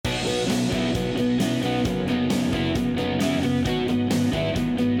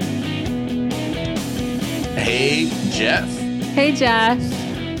Jeff. Hey, Jeff.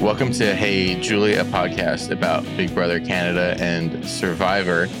 Welcome to Hey Julie, a podcast about Big Brother Canada and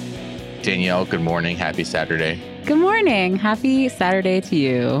Survivor. Danielle, good morning. Happy Saturday. Good morning. Happy Saturday to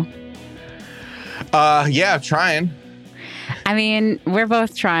you. Yeah, trying. I mean, we're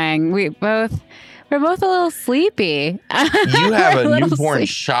both trying. We're both a little sleepy. You have a newborn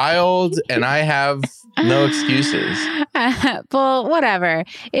child, and I have no excuses. Well, whatever.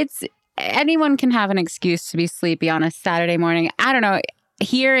 Anyone can have an excuse to be sleepy on a Saturday morning. I don't know.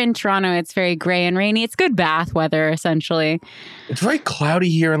 Here in Toronto, it's very gray and rainy. It's good bath weather, essentially. It's very cloudy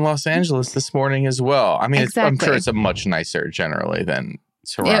here in Los Angeles this morning as well. I mean, Exactly. I'm sure it's a much nicer generally than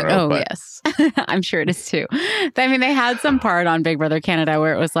Toronto. But Yes. I'm sure it is too. I mean, they had some part on Big Brother Canada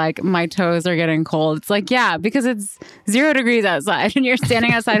where it was like, my toes are getting cold. It's like, yeah, because it's 0 degrees outside and you're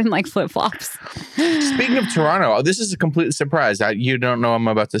standing outside in like flip-flops. Speaking of Toronto, this is a complete surprise. You don't know I'm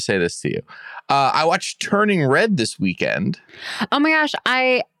about to say this to you. I watched Turning Red this weekend. Oh my gosh,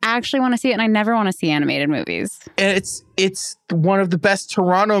 I actually want to see it, and I never want to see animated movies. And it's one of the best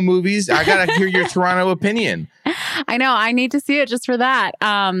Toronto movies. I gotta hear your Toronto opinion. I know, I need to see it just for that.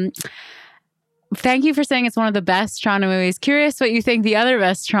 Thank you for saying it's one of the best Toronto movies. Curious what you think the other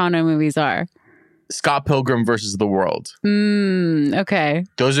best Toronto movies are. Scott Pilgrim versus the World. Okay.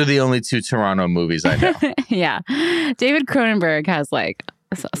 Those are the only two Toronto movies I know. Yeah. David Cronenberg has like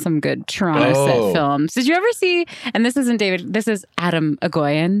some good Toronto set films. Did you ever see, and this isn't David, this is Adam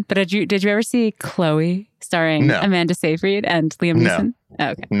Agoyan, but did you ever see Chloe starring Amanda Seyfried and Liam Neeson? Oh,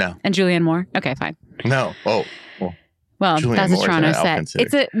 okay. No. And Julianne Moore? Okay, fine. No. Oh, well, Julianne that's a Moore's Toronto an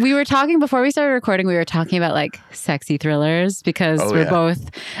set. We were talking before we started recording, we were talking about like sexy thrillers because we're both,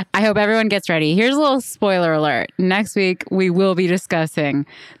 I hope everyone gets ready. Here's a little spoiler alert. Next week, we will be discussing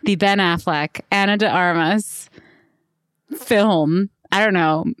the Ben Affleck, Ana de Armas film. I don't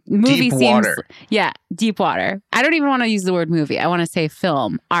know. Movie Deepwater. Yeah, Deepwater. I don't even want to use the word movie. I want to say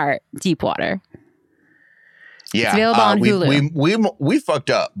film, art, Deepwater. Yeah, it's available on Hulu. We fucked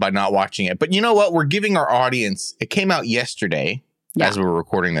up by not watching it, but you know what? We're giving our audience. It came out yesterday, as we were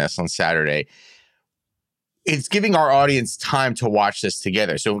recording this on Saturday. It's giving our audience time to watch this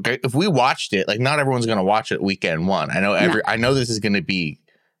together. So if we watched it, like not everyone's going to watch it weekend one. I know I know this is going to be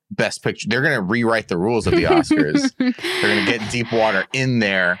Best Picture. They're going to rewrite the rules of the Oscars. They're going to get Deepwater in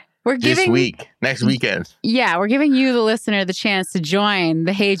there next weekend. Yeah, we're giving you, the listener, the chance to join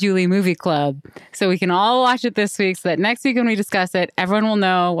the Hey Julie Movie Club so we can all watch it this week so that next week when we discuss it, everyone will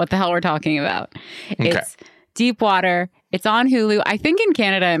know what the hell we're talking about. Okay. It's Deepwater. It's on Hulu. I think in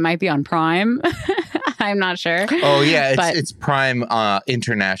Canada it might be on Prime. I'm not sure. Oh, yeah. It's Prime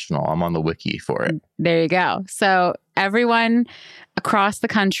International. I'm on the wiki for it. There you go. So everyone across the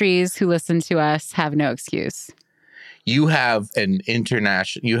countries who listen to us have no excuse. You have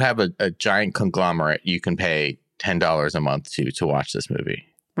a giant conglomerate you can pay $10 a month to watch this movie.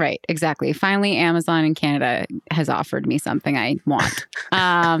 Right, exactly. Finally, Amazon in Canada has offered me something I want.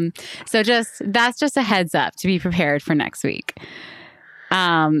 So that's just a heads up to be prepared for next week.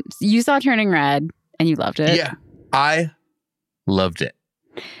 You saw Turning Red and you loved it. Yeah, I loved it.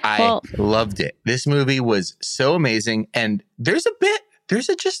 I loved it. This movie was so amazing. And there's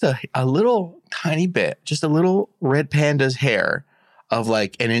just a little tiny bit, just a little Red Panda's hair of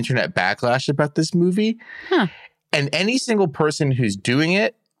like an internet backlash about this movie. Huh. And any single person who's doing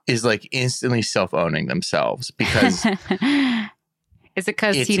it is like instantly self-owning themselves because is it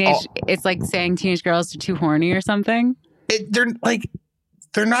because it's like saying teenage girls are too horny or something?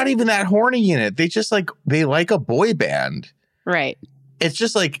 They're not even that horny in it. They like a boy band. Right. It's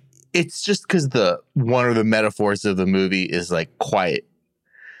just because one of the metaphors of the movie is like quite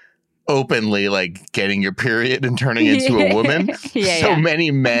openly like getting your period and turning into a woman.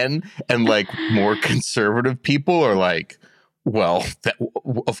 Many men and like more conservative people are like, well,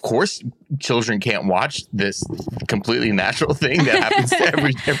 of course, children can't watch this completely natural thing that happens to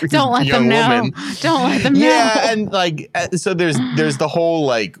every Don't let young them know. woman. Don't let them know. Yeah, and like so, there's the whole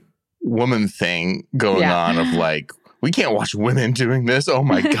like woman thing going on of like, we can't watch women doing this. Oh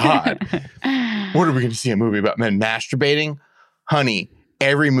my God, what are we going to see? A movie about men masturbating, honey?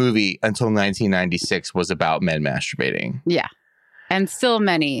 Every movie until 1996 was about men masturbating. Yeah, and still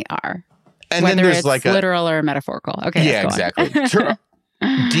many are. And whether then there's it's like literal or metaphorical. Okay. Yeah, exactly.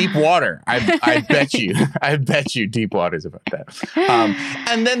 Deepwater. I bet you Deepwater's about that.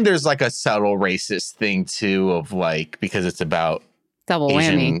 And then there's like a subtle racist thing too of like, because it's about double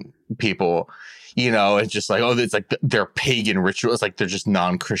Asian whammy people, you know, it's just like, oh, it's like they're pagan rituals. Like they're just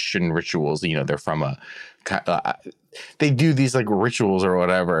non-Christian rituals. You know, they're from they do these like rituals or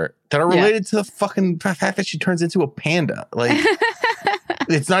whatever that are related to the fucking fact that she turns into a panda. Like,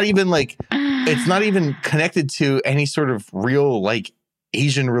 it's not even like it's not even connected to any sort of real like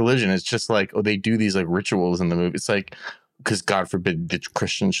Asian religion. It's just like, oh, they do these like rituals in the movie. It's like, because God forbid the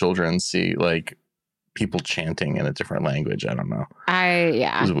Christian children see like people chanting in a different language. I don't know.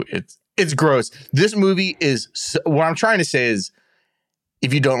 It's gross. This movie is what I'm trying to say is,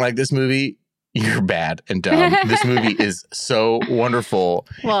 if you don't like this movie, you're bad and dumb. This movie is so wonderful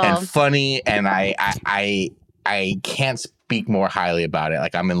and funny, and I can't speak more highly about it.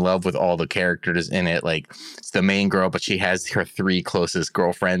 Like, I'm in love with all the characters in it. Like, it's the main girl, but she has her 3 closest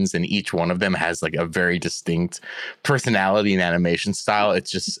girlfriends, and each one of them has like a very distinct personality and animation style. It's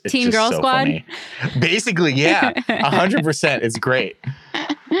just Teen Girl Squad. Funny. Basically, yeah, 100%. It's great.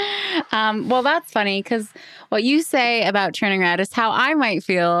 Well, that's funny because what you say about Turning Red is how I might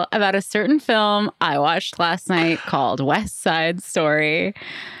feel about a certain film I watched last night called West Side Story,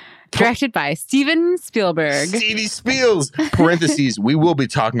 directed by Steven Spielberg. Stevie Spiels. Parentheses, we will be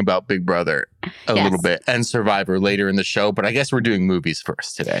talking about Big Brother a little bit and Survivor later in the show, but I guess we're doing movies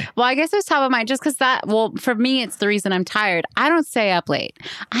first today. Well, I guess it was top of mind just because for me, it's the reason I'm tired. I don't stay up late.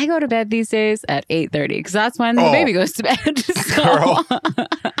 I go to bed these days at 8:30 because that's when the baby goes to bed. So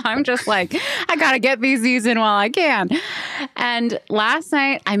I'm just like, I got to get these in while I can. And last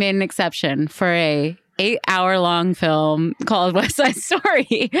night, I made an exception for a 8-hour-long film called West Side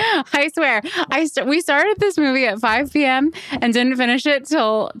Story. I swear, we started this movie at 5 p.m. and didn't finish it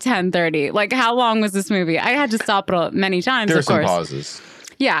till 10:30. Like, how long was this movie? I had to stop it many times. There were of course. Some pauses.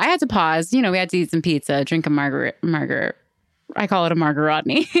 Yeah, I had to pause. You know, we had to eat some pizza, drink a margarita. I call it a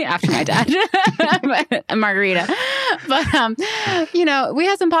margarotni after my dad. A margarita. But, you know, we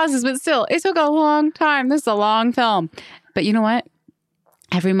had some pauses, but still, it took a long time. This is a long film. But you know what?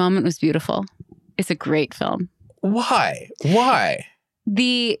 Every moment was beautiful. It's a great film. Why?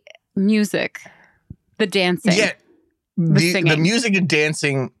 The music, the dancing. Yeah. The music and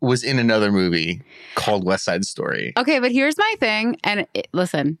dancing was in another movie called West Side Story. Okay, but here's my thing. And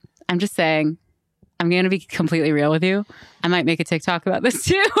listen, I'm just saying, I'm going to be completely real with you. I might make a TikTok about this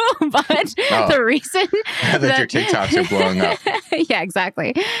too. But the reason that your TikToks are blowing up. Yeah,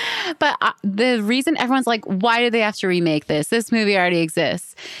 exactly. But the reason everyone's like, why do they have to remake this? This movie already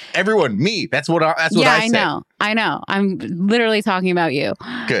exists. Everyone, me. That's what I said. I know. I'm literally talking about you.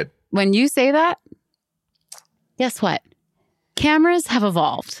 Good. When you say that, guess what? Cameras have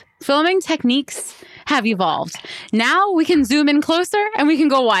evolved. Filming techniques have evolved. Now we can zoom in closer and we can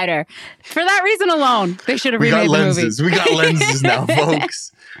go wider. For that reason alone, they should have remade the movie. We got lenses now,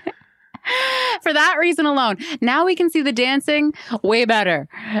 folks. For that reason alone, now we can see the dancing way better.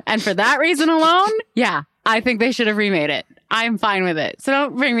 And for that reason alone, yeah, I think they should have remade it. I'm fine with it. So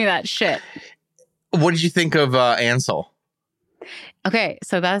don't bring me that shit. What did you think of Ansel? Okay,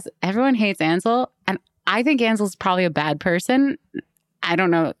 so everyone hates Ansel, and I think Ansel's probably a bad person. I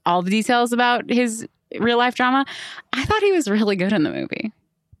don't know all the details about his real life drama. I thought he was really good in the movie.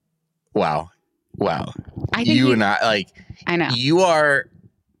 Wow. I think I know. You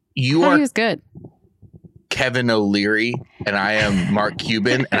he was good. Kevin O'Leary and I am Mark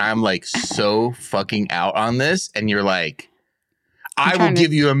Cuban, and I'm like so fucking out on this, and you're like, I will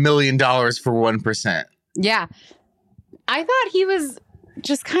give you $1 million for 1%. Yeah. I thought he was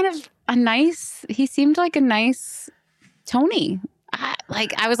just kind of he seemed like a nice Tony.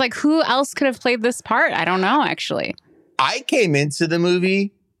 I was like, who else could have played this part? I don't know, actually. I came into the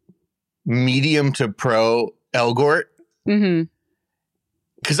movie medium to pro Elgort. Mm-hmm.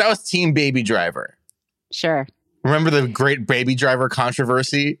 Because I was team Baby Driver. Sure. Remember the great Baby Driver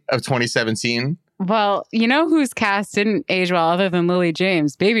controversy of 2017? Well, you know whose cast didn't age well other than Lily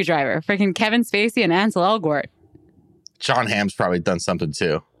James? Baby Driver. Freaking Kevin Spacey and Ansel Elgort. John Hamm's probably done something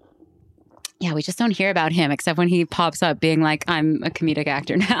too. Yeah, we just don't hear about him except when he pops up being like, I'm a comedic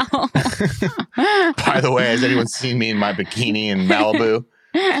actor now. By the way, has anyone seen me in my bikini in Malibu?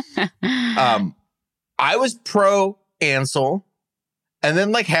 I was pro Ansel. And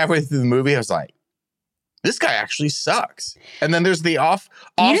then like halfway through the movie, I was like, this guy actually sucks. And then there's the off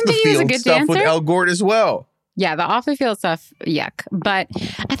the field stuff with Elgort as well. Yeah, the off the field stuff, yuck. But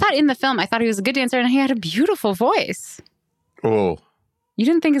I thought in the film, he was a good dancer and he had a beautiful voice. Oh. You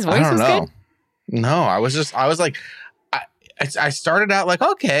didn't think his voice was good? No, I was like, I started out like,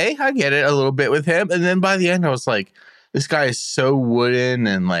 okay, I get it a little bit with him. And then by the end, I was like, this guy is so wooden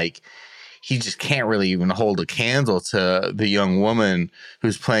and like, he just can't really even hold a candle to the young woman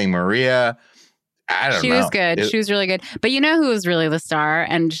who's playing Maria. I don't know. She was good. She was really good. But you know who was really the star?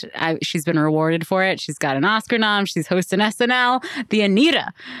 And she's been rewarded for it. She's got an Oscar nom. She's hosting SNL. The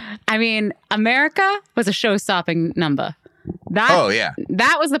Anita. I mean, America was a show-stopping number.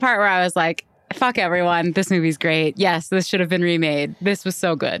 That was the part where I was like, fuck everyone. This movie's great. Yes, this should have been remade. This was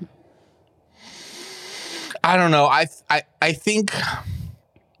so good. I don't know. I think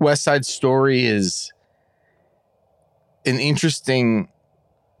West Side Story is an interesting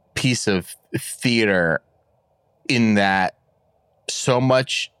piece of theater in that so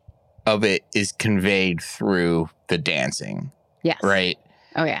much of it is conveyed through the dancing. Yes. Right?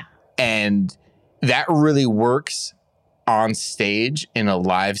 Oh, yeah. And that really works on stage in a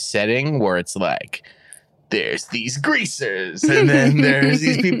live setting where it's like, there's these greasers, and then there's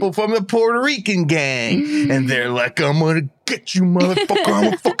these people from the Puerto Rican gang, and they're like, I'm gonna get you, motherfucker. I'm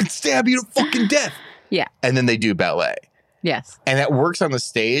gonna fucking stab you to fucking death. Yeah. And then they do ballet. Yes. And that works on the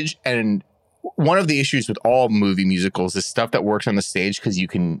stage. And one of the issues with all movie musicals is stuff that works on the stage because you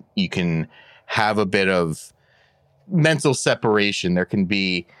can have a bit of mental separation. There can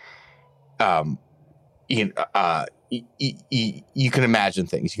be, you can imagine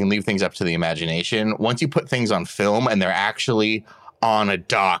things. You can leave things up to the imagination. Once you put things on film and they're actually on a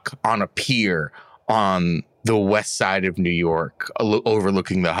dock, on a pier, on the west side of New York,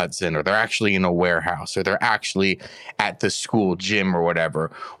 overlooking the Hudson, or they're actually in a warehouse, or they're actually at the school gym or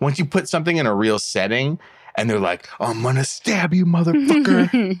whatever. Once you put something in a real setting and they're like, I'm gonna stab you,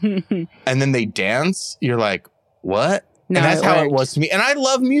 motherfucker. And then they dance, you're like, what? No, and that's how it was to me. And I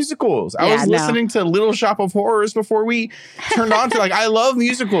love musicals. I was listening to Little Shop of Horrors before we turned on to, like, I love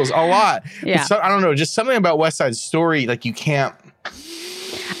musicals a lot. Yeah. So, I don't know, just something about West Side Story, like, you can't.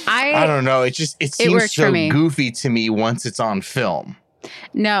 I don't know. It seems so goofy to me once it's on film.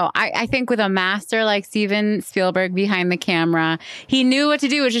 No, I think with a master like Steven Spielberg behind the camera, he knew what to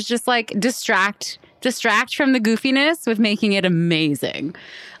do, which is just like distract from the goofiness with making it amazing.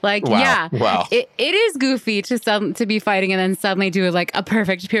 Like, wow. It is goofy to be fighting and then suddenly do like a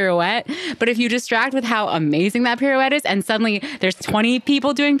perfect pirouette. But if you distract with how amazing that pirouette is, and suddenly there's 20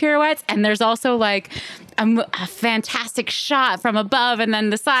 people doing pirouettes, and there's also like a fantastic shot from above and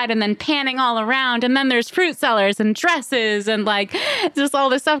then the side and then panning all around, and then there's fruit sellers and dresses and like just all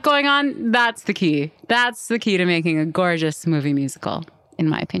this stuff going on. That's the key. That's the key to making a gorgeous movie musical, in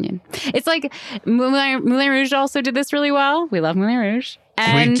my opinion. It's like Moulin Rouge also did this really well. We love Moulin Rouge.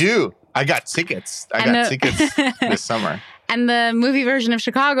 And we do. I got tickets. Tickets this summer. And the movie version of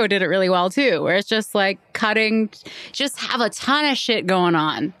Chicago did it really well too, where it's just like cutting, just have a ton of shit going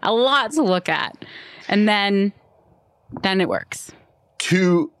on, a lot to look at. And then it works.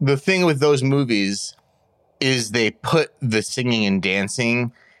 The thing with those movies is they put the singing and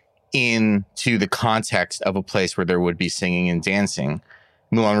dancing into the context of a place where there would be singing and dancing.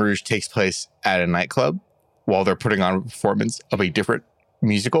 Moulin Rouge takes place at a nightclub while they're putting on a performance of a different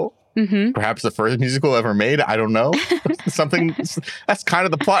musical. Mm-hmm. Perhaps the first musical ever made. I don't know. Something that's kind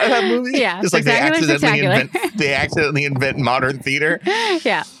of the plot of that movie. Yeah, it's like they accidentally invent modern theater.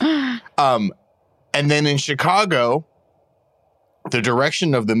 Yeah. And then in Chicago, the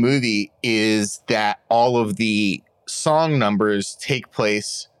direction of the movie is that all of the song numbers take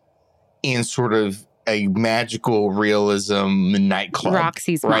place in sort of a magical realism nightclub.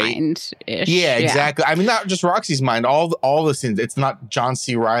 Roxy's Mind-ish. Yeah, exactly. I mean, not just Roxy's Mind, all the scenes. It's not John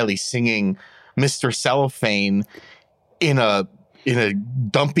C. Reilly singing Mr. Cellophane in a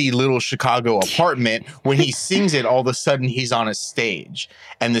dumpy little Chicago apartment. When he sings it, all of a sudden he's on a stage,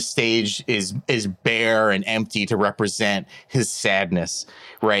 and the stage is bare and empty to represent his sadness,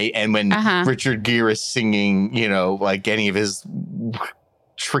 right? And when Richard Gere is singing, like any of his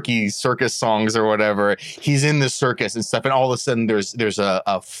tricky circus songs or whatever, he's in the circus and stuff, and all of a sudden there's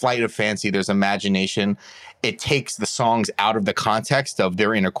a flight of fancy, there's imagination. It takes the songs out of the context of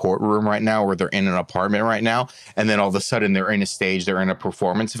they're in a courtroom right now or they're in an apartment right now, and then all of a sudden they're in a stage, they're in a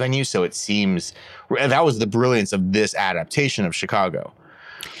performance venue. So it seems that was the brilliance of this adaptation of Chicago.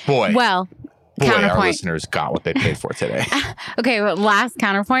 Boy, our listeners got what they paid for today. Okay, well, last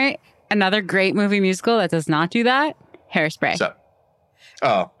counterpoint, another great movie musical that does not do that, Hairspray. So,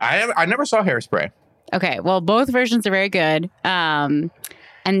 I never saw Hairspray. Okay, well, both versions are very good.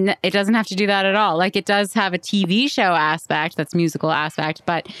 And it doesn't have to do that at all. Like, it does have a TV show aspect, that's musical aspect,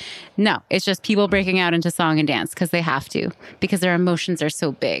 but no, it's just people breaking out into song and dance because they have to, because their emotions are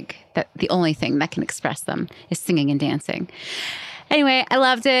so big that the only thing that can express them is singing and dancing. Anyway, I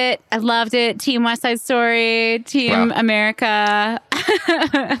loved it. Team West Side Story, Team America.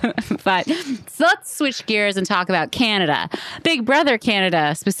 But so let's switch gears and talk about Canada. Big Brother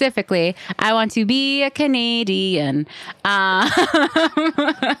Canada, specifically. I Want to Be a Canadian.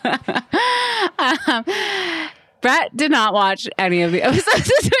 Brett did not watch any of the episodes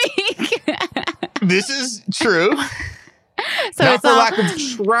this week. This is true. So not for lack of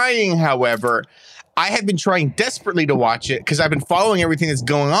trying, however. I had been trying desperately to watch it because I've been following everything that's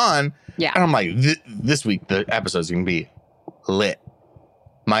going on. Yeah. And I'm like, this week, the episode's going to be lit.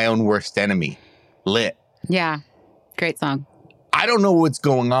 My Own Worst Enemy. Lit. Yeah. Great song. I don't know what's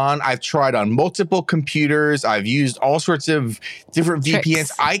going on. I've tried on multiple computers. I've used all sorts of different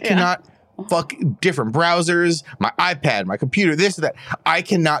VPNs. I cannot different browsers, my iPad, my computer, this, that. I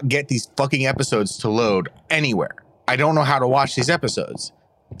cannot get these fucking episodes to load anywhere. I don't know how to watch these episodes.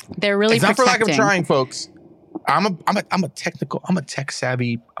 They're really It's not for lack of trying, folks. I'm a tech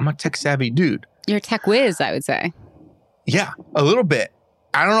savvy dude. You're a tech whiz, I would say. Yeah, a little bit.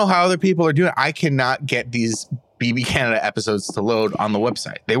 I don't know how other people are doing it. I cannot get these BB Canada episodes to load on the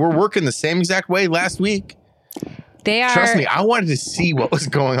website. They were working the same exact way last week. They are. Trust me, I wanted to see what was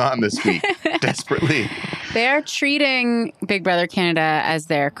going on this week desperately. They are treating Big Brother Canada as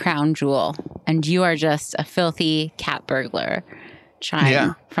their crown jewel, and you are just a filthy cat burglar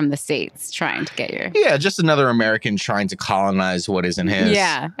from the States trying to get your... Yeah, just another American trying to colonize what isn't his.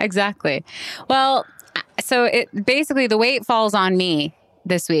 Yeah, exactly. Well, so basically the weight falls on me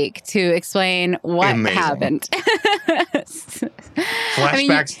this week to explain what happened.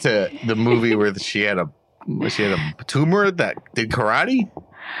 Flashbacks to the movie where she had a tumor that did karate.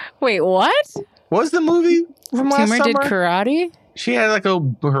 Wait, what? What was the movie from last summer? Tumor did karate? She had like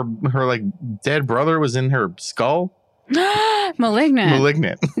her like dead brother was in her skull.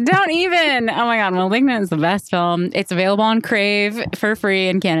 Malignant. Don't even. Oh my God. Malignant is the best film. It's available on Crave for free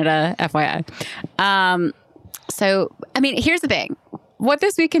in Canada, FYI. So, I mean, here's the thing. What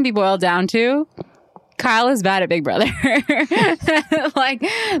this week can be boiled down to, Kyle is bad at Big Brother. Like,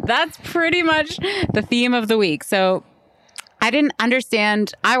 that's pretty much the theme of the week. So I didn't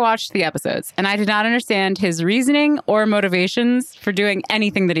understand. I watched the episodes and I did not understand his reasoning or motivations for doing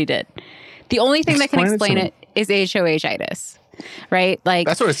anything that he did. The only thing that can explain it is HOH-itis, right? Like,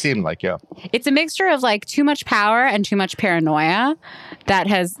 that's what it seemed like. Yeah, it's a mixture of like too much power and too much paranoia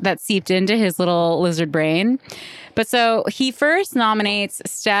that seeped into his little lizard brain. But so he first nominates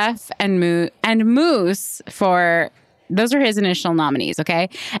Steph and Moose for, those are his initial nominees, okay?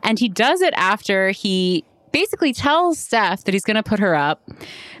 And he does it after he basically tells Steph that he's going to put her up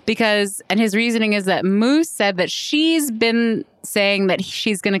and his reasoning is that Moose said that she's been saying that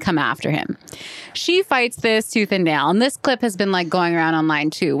she's going to come after him. She fights this tooth and nail. And this clip has been like going around online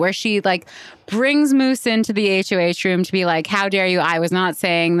too, where she like brings Moose into the HOH room to be like, how dare you? I was not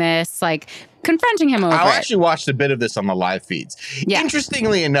saying this, like confronting him over I actually watched a bit of this on the live feeds. Yeah.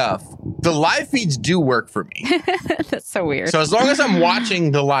 Interestingly enough, the live feeds do work for me. That's so weird. So as long as I'm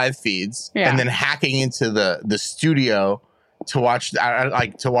watching the live feeds and then hacking into the studio to watch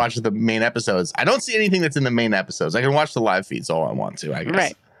the main episodes, I don't see anything that's in the main episodes. I can watch the live feeds all I want to, I guess.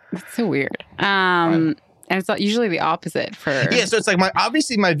 Right. That's so weird. And it's usually the opposite for... Yeah, so it's like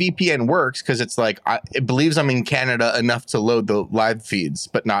obviously my VPN works because it's like it believes I'm in Canada enough to load the live feeds,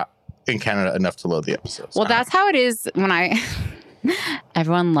 but not in Canada enough to load the episodes. Well, that's how it is when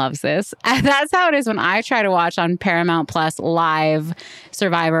everyone loves this. That's how it is when I try to watch on Paramount Plus live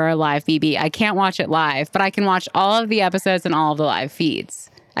Survivor or live BB. I can't watch it live, but I can watch all of the episodes and all of the live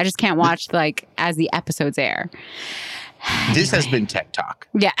feeds. I just can't watch like as the episodes air. This has been Tech Talk.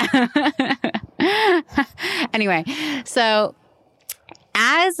 Yeah. Anyway, so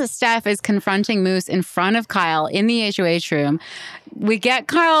as Steph is confronting Moose in front of Kyle in the HOH room, we get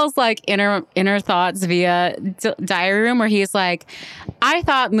Kyle's like inner thoughts via diary room where he's like, I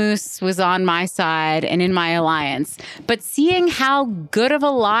thought Moose was on my side and in my alliance, but seeing how good of a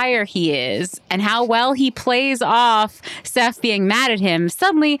liar he is and how well he plays off Steph being mad at him,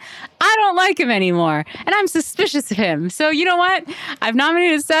 suddenly I don't like him anymore and I'm suspicious of him. So you know what? I've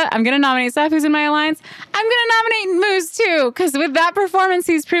nominated Steph. I'm going to nominate Steph, who's in my alliance. I'm going to nominate Moose too, because with that performance,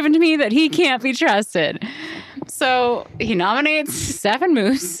 he's proven to me that he can't be trusted. So he nominates Steph and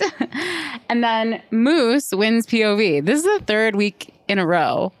Moose, and then Moose wins POV. This is the third week in a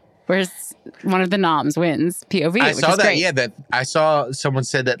row where one of the noms wins POV. I saw that. Great. Yeah, that I saw someone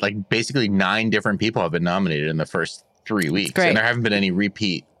said that like basically 9 different people have been nominated in the first 3 weeks, and there haven't been any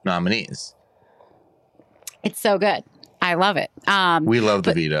repeat nominees. It's so good. I love it. We love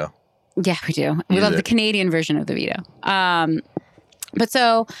the veto. Yeah, we do. We love the Canadian version of the veto. But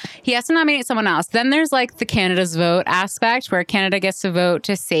so he has to nominate someone else. Then there's like the Canada's vote aspect where Canada gets to vote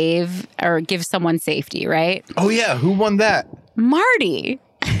to save or give someone safety, right? Oh, yeah. Who won that? Marty.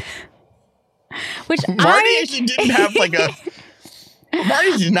 Marty actually didn't have like a...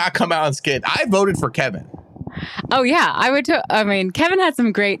 Marty did not come out unscathed. I voted for Kevin. Oh, yeah. I mean, Kevin had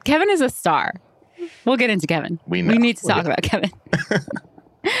some great... Kevin is a star. We'll get into Kevin. We need to talk about Kevin.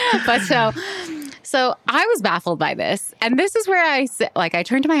 But So I was baffled by this. And this is where I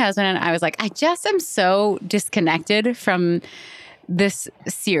turned to my husband and I was like, I just am so disconnected from this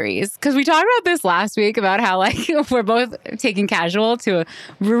series. Because we talked about this last week about how like we're both taking casual to,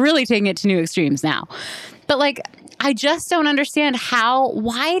 we're really taking it to new extremes now. But like, I just don't understand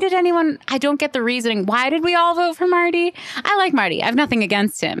why did anyone, I don't get the reasoning. Why did we all vote for Marty? I like Marty. I have nothing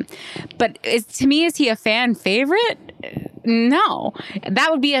against him. But to me, is he a fan favorite? No.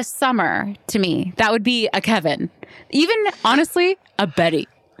 That would be a Summer to me. That would be a Kevin. Even, honestly, a Betty.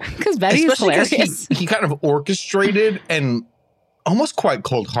 Because Betty is hilarious. He kind of orchestrated and almost quite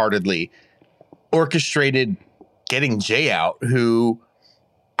cold-heartedly orchestrated getting Jay out, who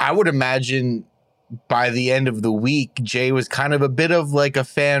I would imagine by the end of the week, Jay was kind of a bit of like a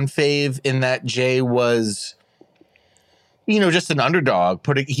fan fave in that Jay was, just an underdog.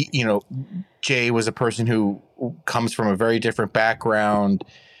 Jay was a person who comes from a very different background,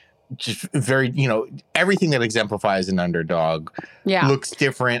 just very, everything that exemplifies an underdog. Yeah. Looks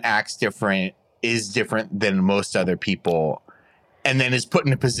different, acts different, is different than most other people, and then is put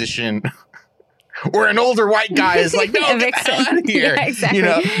in a position where an older white guy is like, no, get the hell out of here. Yeah, exactly.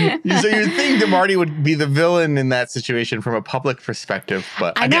 So you'd think that Marty would be the villain in that situation from a public perspective,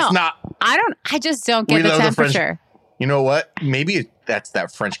 but I guess not. I just don't get the temperature. You know what? Maybe that's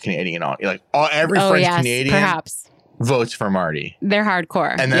that French Canadian. Like every French Canadian perhaps votes for Marty. They're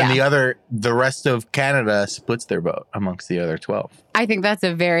hardcore. And then the rest of Canada splits their vote amongst the other 12. I think that's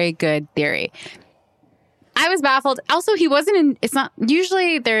a very good theory. I was baffled. Also, he wasn't in, it's not,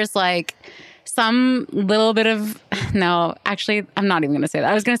 usually there's like some little bit of, no, actually, I'm not even going to say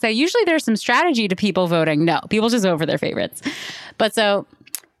that. I was going to say, usually there's some strategy to people voting. No, people just vote for their favorites. But so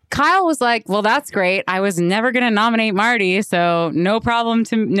Kyle was like, well, that's great. I was never going to nominate Marty, so no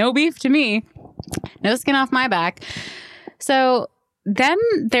beef to me. No skin off my back. So then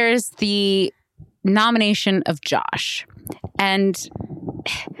there's the nomination of Josh. And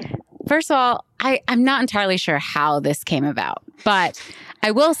first of all, I'm not entirely sure how this came about, but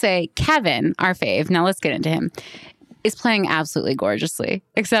I will say Kevin, our fave, now let's get into him, is playing absolutely gorgeously,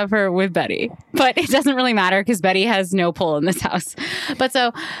 except for with Betty. But it doesn't really matter because Betty has no pull in this house. But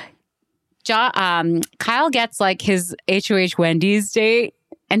so Kyle gets like his HOH Wendy's date,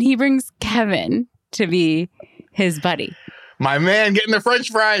 and he brings Kevin to be his buddy. My man getting the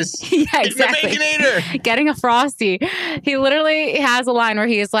French fries. Yeah, exactly. Getting the Baconator. Getting a Frosty. He literally has a line where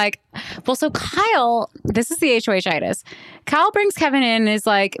he is like, well, so Kyle, this is the HOH-itis. Kyle brings Kevin in and is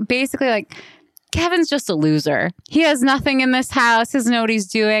like, basically like, Kevin's just a loser. He has nothing in this house. He doesn't know what he's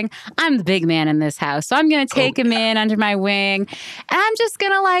doing. I'm the big man in this house. So I'm going to take him in under my wing. And I'm just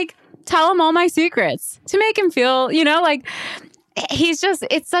going to like tell him all my secrets to make him feel, like he's just,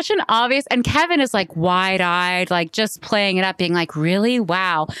 it's such an obvious, and Kevin is like wide-eyed, like just playing it up, being like, really?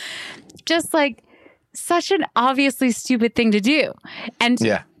 Wow. Just like such an obviously stupid thing to do. And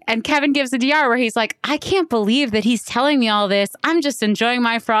Kevin gives a DR where he's like, I can't believe that he's telling me all this. I'm just enjoying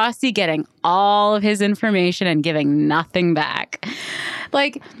my Frosty, getting all of his information and giving nothing back.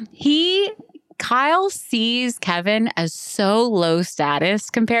 Like Kyle sees Kevin as so low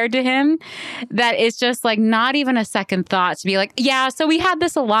status compared to him that it's just like not even a second thought to be like, yeah, so we had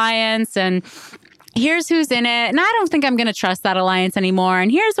this alliance and here's who's in it. And I don't think I'm going to trust that alliance anymore.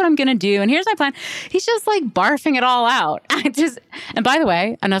 And here's what I'm going to do. And here's my plan. He's just like barfing it all out. And by the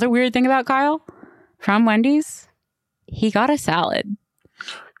way, another weird thing about Kyle from Wendy's, he got a salad.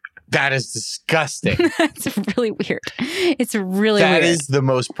 That is disgusting. It's really weird. It's really weird. That is the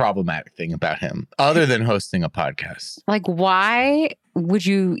most problematic thing about him, other than hosting a podcast. Like, why would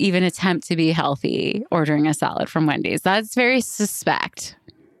you even attempt to be healthy ordering a salad from Wendy's? That's very suspect.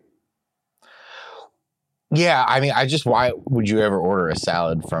 Yeah, I mean, why would you ever order a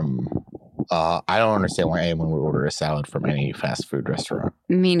salad from... I don't understand why anyone would order a salad from any fast food restaurant.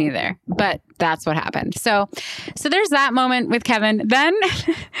 Me neither. But that's what happened. So there's that moment with Kevin. Then,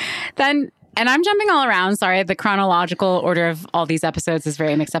 and I'm jumping all around. Sorry, the chronological order of all these episodes is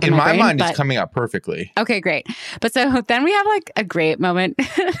very mixed up in my brain. mind, it's coming out perfectly. Okay, great. But so then we have like a great moment.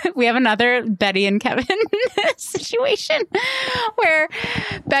 We have another Betty and Kevin situation where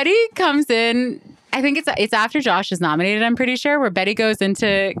Betty comes in. I think it's after Josh is nominated, I'm pretty sure, where Betty goes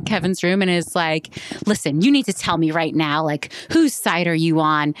into Kevin's room and is like, listen, you need to tell me right now, like, whose side are you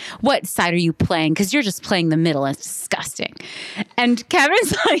on? What side are you playing? Because you're just playing the middle and it's disgusting. And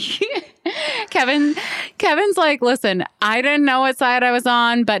Kevin's like, listen, I didn't know what side I was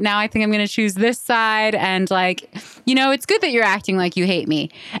on, but now I think I'm going to choose this side. And like, it's good that you're acting like you hate me.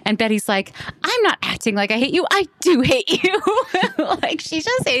 And Betty's like, I'm not acting like I hate you. I do hate you. Like, she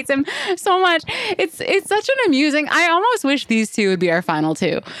just hates him so much. It's such an amusing, I almost wish these two would be our final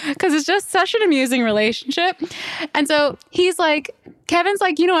two because it's just such an amusing relationship. And so he's like, Kevin's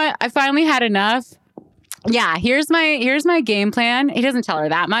like, you know what? I finally had enough. Yeah, here's my game plan. He doesn't tell her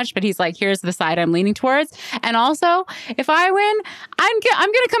that much, but he's like, here's the side I'm leaning towards. And also, if I win, I'm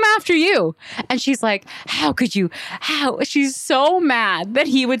gonna come after you. And she's like, how could you? How? She's so mad that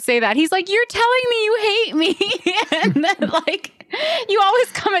he would say that. He's like, you're telling me you hate me, and then like, you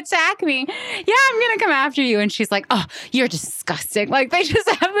always come attack me. Yeah, I'm gonna come after you. And she's like, oh, you're disgusting. Like they just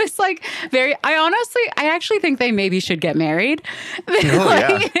have this like I actually think they maybe should get married.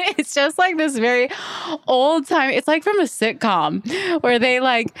 Like, it's just like this very old time. It's like from a sitcom where they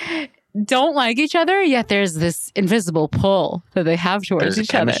like don't like each other, yet there's this invisible pull that they have towards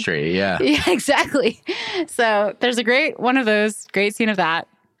each other. Chemistry, yeah. Yeah, exactly. So there's a great scene of that.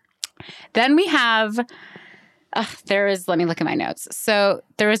 Then we have let me look at my notes. So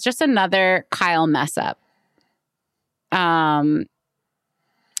there was just another Kyle mess up.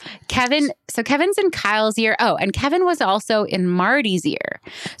 Kevin's in Kyle's ear. Oh, and Kevin was also in Marty's ear.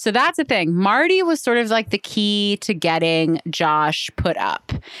 So that's the thing. Marty was sort of like the key to getting Josh put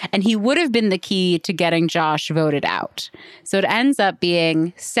up. And he would have been the key to getting Josh voted out. So it ends up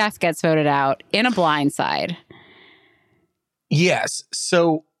being Steph gets voted out in a blindside. Yes.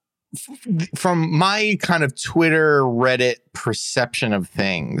 So from my kind of Twitter, Reddit perception of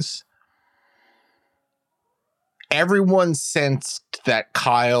things, everyone sensed that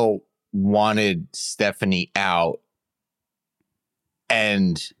Kyle wanted Stephanie out.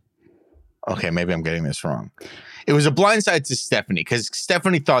 And, okay, maybe I'm getting this wrong. It was a blindside to Stephanie because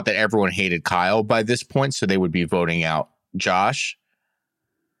Stephanie thought that everyone hated Kyle by this point, so they would be voting out Josh.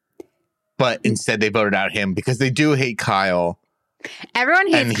 But instead they voted out him because they do hate Kyle. Everyone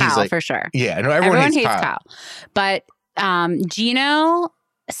hates Kyle for sure. Yeah, no, everyone hates Kyle. But Gino,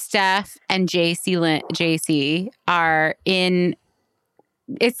 Steph, and JC are in.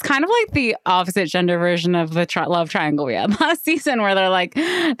 It's kind of like the opposite gender version of the love triangle we had last season, where they're like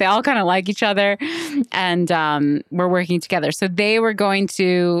they all kind of like each other, and we're working together. So they were going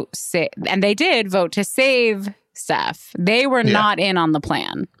to say, and they did vote to save Steph. They were not in on the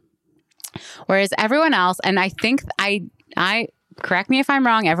plan, whereas everyone else, and I think I correct me if I'm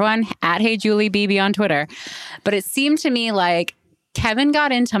wrong. Everyone at Hey Julie BB on Twitter, but it seemed to me like Kevin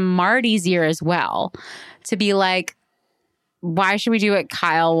got into Marty's ear as well to be like, why should we do what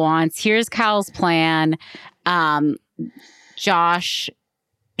Kyle wants? Here's Kyle's plan. Josh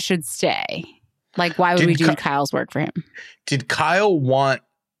should stay. Like, why would we do Kyle's work for him? Did Kyle want...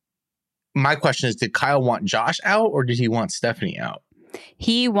 My question is, did Kyle want Josh out or did he want Stephanie out?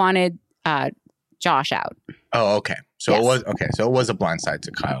 He wanted Josh out. Oh, okay. So it was... Okay, so it was a blindside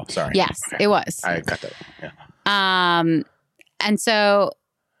to Kyle. Sorry. Yes, okay. It was. I got that. Yeah. And so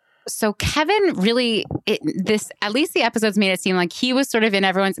Kevin really, at least the episodes made it seem like he was sort of in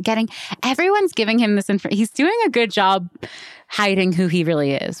everyone's giving him this information. He's doing a good job hiding who he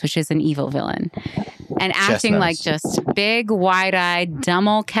really is, which is an evil villain, and acting like just big, wide-eyed, dumb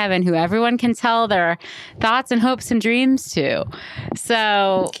old Kevin, who everyone can tell their thoughts and hopes and dreams to.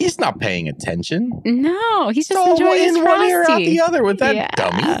 So he's not paying attention. No, he's just enjoying his one ear out the other with that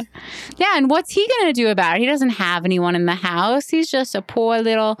dummy. Yeah, and what's he going to do about it? He doesn't have anyone in the house. He's just a poor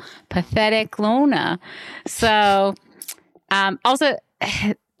little pathetic loner. So, also,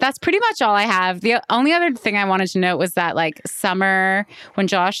 that's pretty much all I have. The only other thing I wanted to note was that, like, Summer, when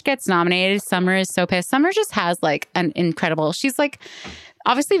Josh gets nominated, Summer is so pissed. Summer just has, like, an incredible... She's, like,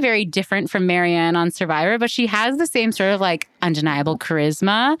 obviously very different from Marianne on Survivor, but she has the same sort of, like, undeniable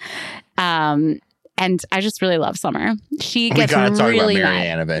charisma. And I just really love Summer. She gets really talk about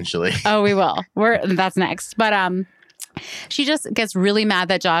Marianne eventually. Oh, we will. That's next. But she just gets really mad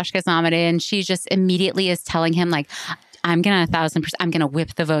that Josh gets nominated, and she just immediately is telling him, like, I'm going to 1,000%, I'm going to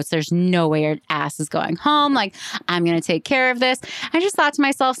whip the votes. There's no way your ass is going home. Like, I'm going to take care of this. I just thought to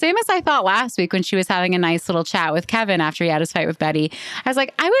myself, same as I thought last week when she was having a nice little chat with Kevin after he had his fight with Betty. I was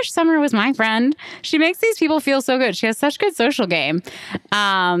like, I wish Summer was my friend. She makes these people feel so good. She has such good social game.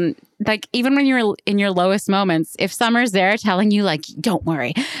 Like, even when you're in your lowest moments, if Summer's there telling you, like, don't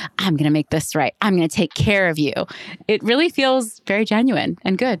worry, I'm going to make this right. I'm going to take care of you. It really feels very genuine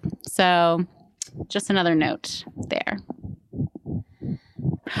and good. So just another note there.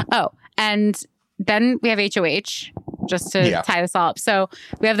 Oh, and then we have HOH, just to tie this all up. So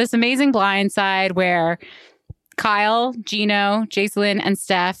we have this amazing blindside where Kyle, Gino, Jaisalyn, and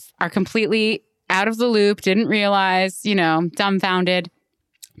Steph are completely out of the loop, didn't realize, dumbfounded.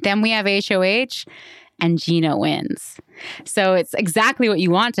 Then we have HOH, and Gino wins. So it's exactly what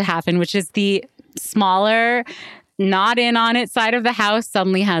you want to happen, which is the smaller, not in on it side of the house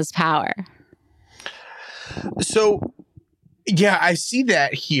suddenly has power. So, yeah, I see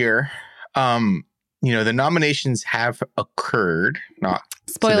that here. The nominations have occurred. Not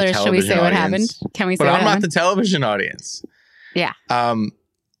Spoilers, should we say what happened? Can we say But I'm not the television audience. Yeah.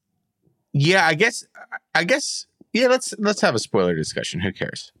 Yeah, I guess yeah, let's have a spoiler discussion. Who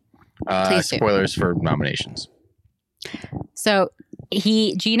cares? Spoilers for nominations. So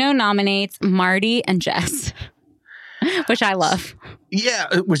Gino nominates Marty and Jess, which I love. Yeah,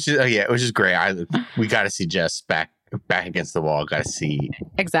 which is great. We got to see Jess back against the wall. Got to see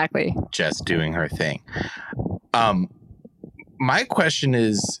exactly Jess doing her thing. My question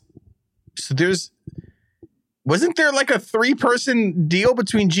is, so wasn't there like a 3-person deal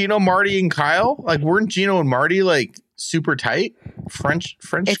between Gino, Marty, and Kyle? Like, weren't Gino and Marty like super tight? French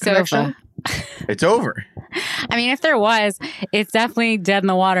it's connection? Over. It's over. I mean, if there was, it's definitely dead in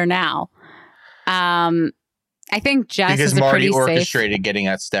the water now. I think Jess because is Marty pretty orchestrated safe. getting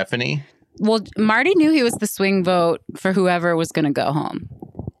at Stephanie. Well, Marty knew he was the swing vote for whoever was going to go home,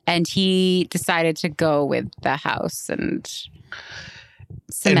 and he decided to go with the house and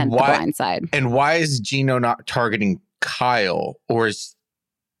cement the blind side. And why is Gino not targeting Kyle, or is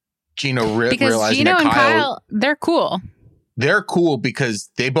Gino because realizing Gino that and Kyle, they're cool. They're cool because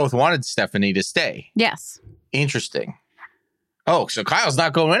they both wanted Stephanie to stay. Yes. Interesting. Oh, so Kyle's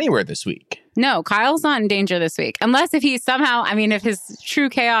not going anywhere this week. No, Kyle's not in danger this week. Unless if he somehow, I mean, if his true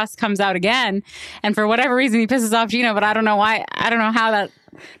chaos comes out again and for whatever reason he pisses off Gino, but I don't know why. I don't know how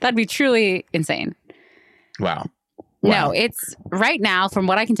that'd be truly insane. Wow. No, it's right now, from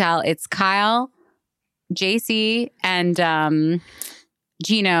what I can tell, it's Kyle, JC, and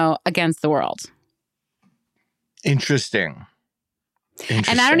Gino against the world. Interesting.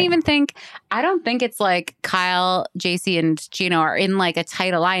 And I don't think it's like Kyle, JC, and Gino are in like a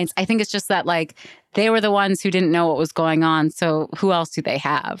tight alliance. I think it's just that like they were the ones who didn't know what was going on. So who else do they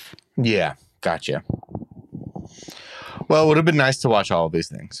have? Yeah, gotcha. Well, it would have been nice to watch all of these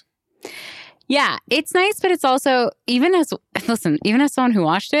things. Yeah, it's nice, but it's also, even as someone who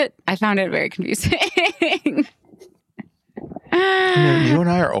watched it, I found it very confusing. You and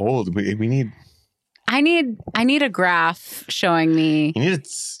I are old. We need... I need a graph showing me. You need to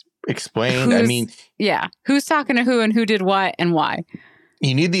explain. Who's talking to who and who did what and why.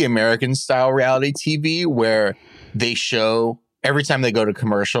 You need the American style reality TV where they show every time they go to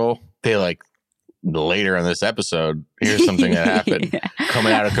commercial, they like, later in this episode, here's something that happened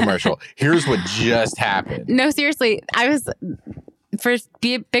coming out of commercial. Here's what just happened. No, seriously, for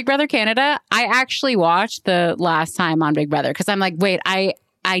Big Brother Canada, I actually watched the last time on Big Brother because I'm like, wait, I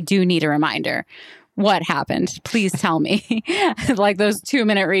do need a reminder. What happened? Please tell me. Like those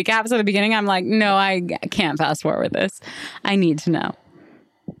 2-minute recaps at the beginning, I'm like, no, I can't fast forward this. I need to know.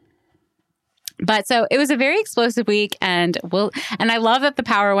 But so it was a very explosive week, and I love that the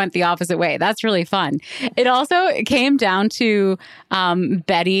power went the opposite way. That's really fun. It also came down to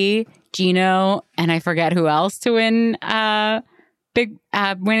Betty, Gino, and I forget who else to win HOH.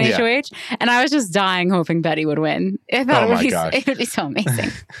 And I was just dying hoping Betty would win. I thought it would be so amazing.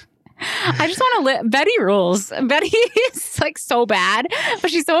 I just want to live. Betty rules. Betty is like so bad,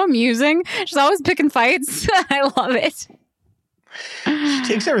 but she's so amusing. She's always picking fights. I love it. She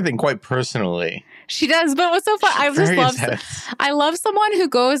takes everything quite personally. She does, but what's so fun? I love someone who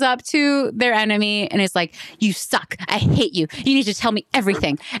goes up to their enemy and is like, "You suck. I hate you. You need to tell me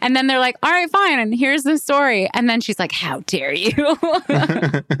everything." And then they're like, "All right, fine. And here's the story." And then she's like, "How dare you?"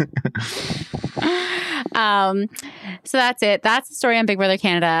 So that's it. That's the story on Big Brother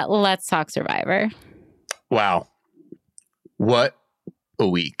Canada. Let's talk Survivor. Wow, what a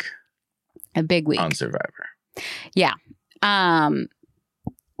week! A big week on Survivor. Yeah.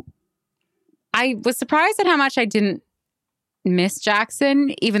 I was surprised at how much I didn't miss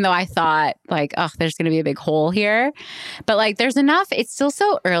Jackson, even though I thought like, oh, there's going to be a big hole here. But like, there's enough. It's still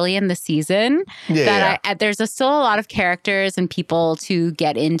so early in the season that there's still a lot of characters and people to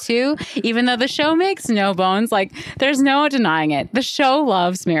get into, even though the show makes no bones. Like, there's no denying it. The show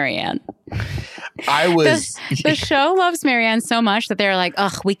loves Marianne. The show loves Marianne so much that they're like,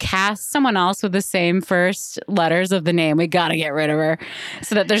 ugh, we cast someone else with the same first letters of the name. We got to get rid of her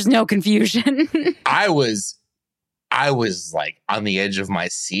so that there's no confusion. I was like on the edge of my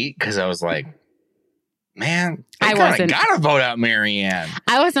seat because I was like, man, I gotta vote out Marianne.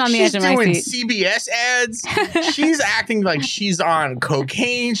 I wasn't on the edge of my seat. She's doing CBS ads. She's acting like she's on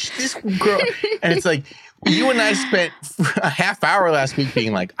cocaine. This girl, and it's like, you and I spent a half hour last week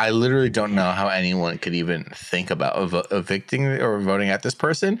being like, I literally don't know how anyone could even think about evicting or voting at this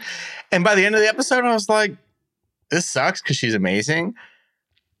person. And by the end of the episode, I was like, this sucks because she's amazing.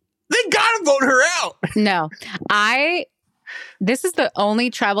 They gotta vote her out. No, This is the only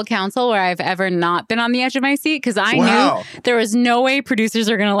tribal council where I've ever not been on the edge of my seat because I knew there was no way producers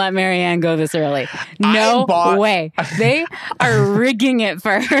are going to let Marianne go this early. No way. They are rigging it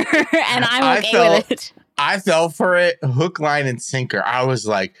for her, and I'm okay with it. I fell for it, hook, line, and sinker. I was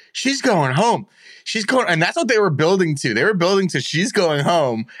like, she's going home. She's going, and that's what they were building to. They were building to she's going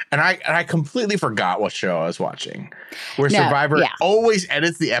home, and I completely forgot what show I was watching. Where Survivor always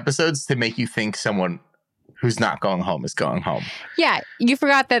edits the episodes to make you think someone who's not going home is going home. Yeah, you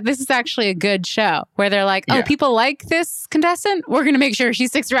forgot that this is actually a good show where they're like, oh, people like this contestant. We're going to make sure she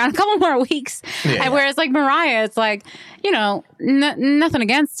sticks around a couple more weeks. Yeah. And whereas like Mariah, it's like, you know, nothing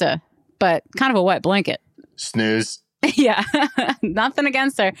against her, but kind of a wet blanket. Snooze. Yeah, nothing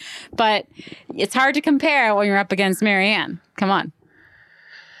against her, but it's hard to compare when you're up against Marianne. Come on.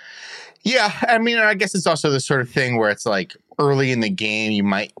 Yeah, I mean, I guess it's also the sort of thing where it's like early in the game,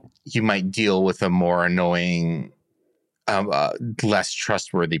 you might deal with a more annoying, less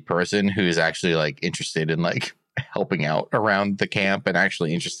trustworthy person who's actually like interested in like helping out around the camp and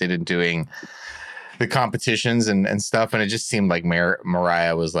actually interested in doing the competitions and stuff. And it just seemed like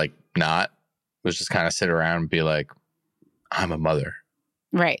Mariah was like was just kind of sit around and be like, I'm a mother.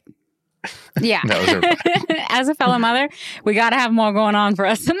 Right. Yeah. As a fellow mother, we got to have more going on for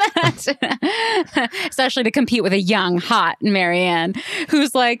us than that. Especially to compete with a young, hot Marianne,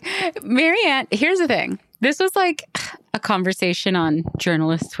 who's like, Marianne, here's the thing. This was like a conversation on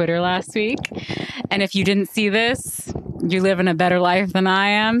journalist Twitter last week. And if you didn't see this, you're living a better life than I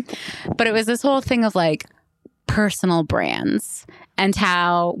am. But it was this whole thing of like personal brands and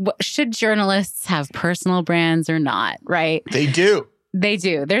how should journalists have personal brands or not, right? They do. They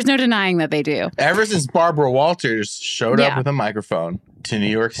do. There's no denying that they do. Ever since Barbara Walters showed up with a microphone to New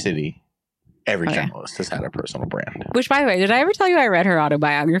York City, every journalist has had a personal brand. Which, by the way, did I ever tell you I read her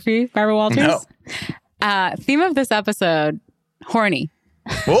autobiography, Barbara Walters? No. Theme of this episode, horny.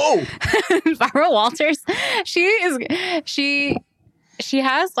 Whoa! Barbara Walters, she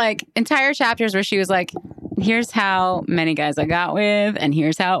has like entire chapters where she was like, here's how many guys I got with, and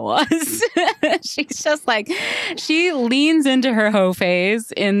here's how it was. She's just like, she leans into her hoe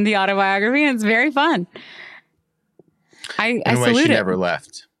phase in the autobiography, and it's very fun. I salute she it. Never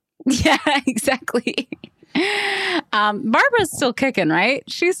left. Yeah, exactly. Barbara's still kicking, right?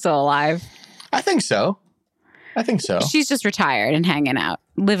 She's still alive. I think so. She's just retired and hanging out,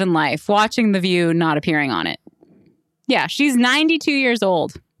 living life, watching The View, not appearing on it. Yeah, she's 92 years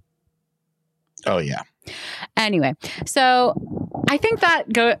old. Oh, yeah. Anyway, so I think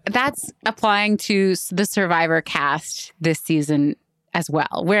that's applying to the Survivor cast this season as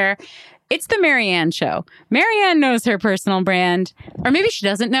well, where it's the Marianne show. Marianne knows her personal brand, or maybe she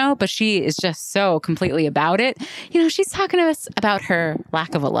doesn't know, but she is just so completely about it. You know, she's talking to us about her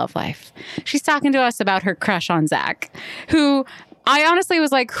lack of a love life. She's talking to us about her crush on Zach, who I honestly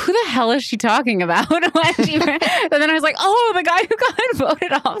was like, who the hell is she talking about? And then I was like, oh, the guy who got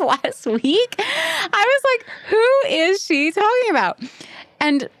voted off last week. I was like, who is she talking about?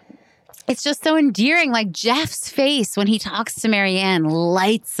 And it's just so endearing. Like Jeff's face when he talks to Marianne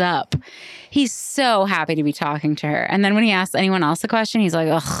lights up. He's so happy to be talking to her. And then when he asks anyone else a question, he's like,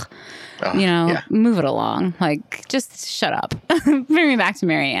 move it along. Like, just shut up. Bring me back to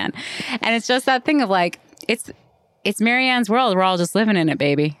Marianne. And it's just that thing of like, it's Marianne's world. We're all just living in it,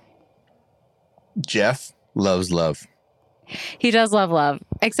 baby. Jeff loves love. He does love love.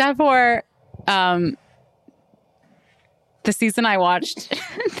 Except for the season I watched.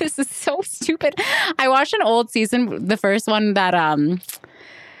 This is so stupid. I watched an old season, the first one that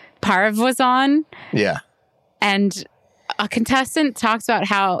Parv was on. Yeah. And a contestant talks about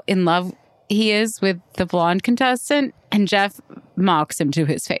how in love he is with the blonde contestant, and Jeff mocks him to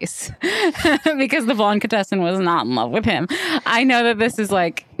his face because the blonde contestant was not in love with him. I know that this is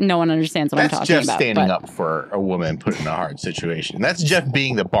like, no one understands what I'm talking Jeff about. That's Jeff standing up for a woman put in a hard situation. That's Jeff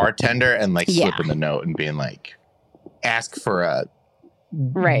being the bartender and like slipping the note and being like, ask for a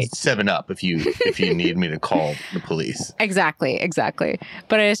 7-Up if you need me to call the police. Exactly.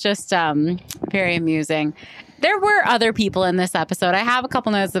 But it's just very amusing. There were other people in this episode. I have a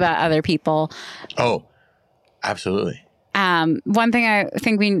couple notes about other people. Oh, absolutely. One thing I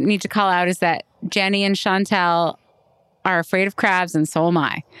think we need to call out is that Jenny and Chantel are afraid of crabs, and so am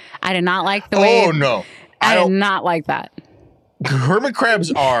I. I did not like the way. Oh, no. I did not like that. Hermit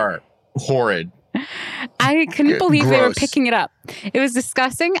crabs are horrid. I couldn't believe they were picking it up. It was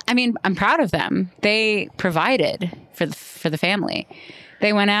disgusting. I mean, I'm proud of them. They provided for the family.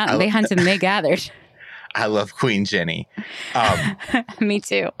 They went out and they hunted and they gathered. I love Queen Jenny. Me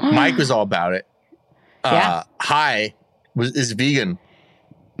too. Mike was all about it. Hi is vegan.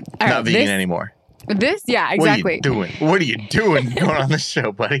 Not vegan anymore. Yeah, exactly. What are you doing going on this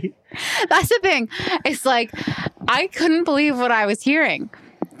show, buddy? That's the thing. It's like, I couldn't believe what I was hearing.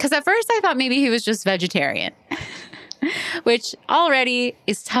 Because at first I thought maybe he was just vegetarian, which already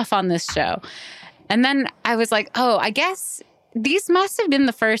is tough on this show. And then I was like, oh, I guess these must have been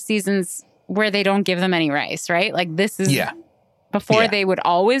the first seasons where they don't give them any rice, right? Like this is before they would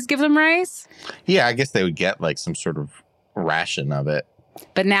always give them rice. Yeah, I guess they would get like some sort of ration of it.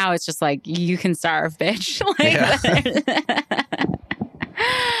 But now it's just like, you can starve, bitch.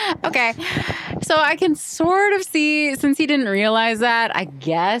 Okay. So I can sort of see, since he didn't realize that, I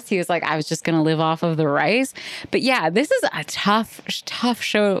guess he was like, I was just going to live off of the rice. But yeah, this is a tough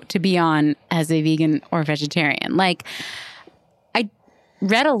show to be on as a vegan or vegetarian. Like, I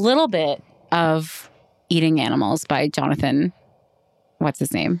read a little bit of Eating Animals by Jonathan, what's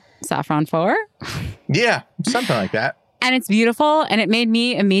his name? Safran Foer? Yeah, something like that. And it's beautiful, and it made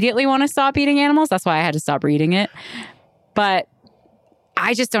me immediately want to stop eating animals. That's why I had to stop reading it. But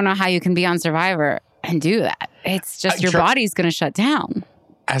I just don't know how you can be on Survivor and do that. It's just your body's going to shut down.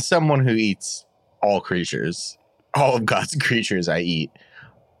 As someone who eats all creatures, all of God's creatures I eat,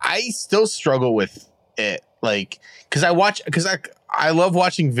 I still struggle with it. Like, because I love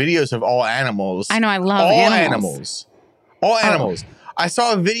watching videos of all animals. I know, I love animals. All animals. I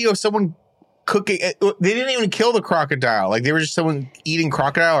saw a video of someone cooking. They didn't even kill the crocodile. Like, they were just someone eating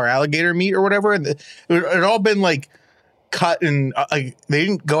crocodile or alligator meat or whatever. And it had all been like cut and like they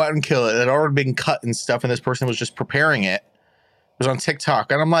didn't go out and kill it. It had already been cut and stuff. And this person was just preparing it. It was on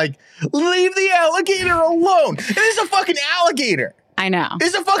TikTok. And I'm like, leave the alligator alone. It is a fucking alligator. I know.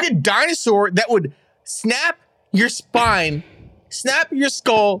 It's a fucking dinosaur that would snap your spine, snap your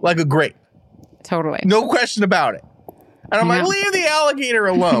skull like a grape. Totally. No question about it. And I'm like, leave the alligator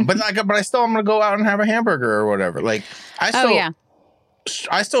alone. But I'm gonna go out and have a hamburger or whatever. Like,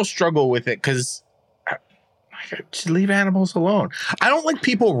 I still struggle with it because just leave animals alone. I don't like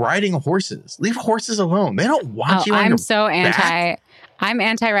people riding horses. Leave horses alone. They don't want you. I'm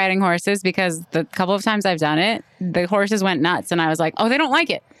anti-riding horses because the couple of times I've done it, the horses went nuts, and I was like, oh, they don't like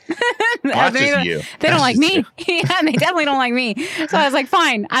it. That's just you. They don't like me. Yeah, they definitely don't like me. So I was like,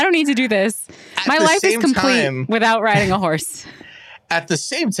 fine, I don't need to do this. My life is complete without riding a horse. At the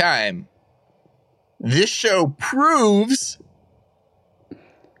same time, this show proves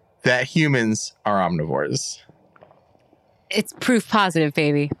that humans are omnivores. It's proof positive,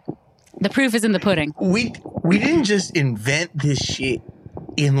 baby. The proof is in the pudding. We didn't just invent this shit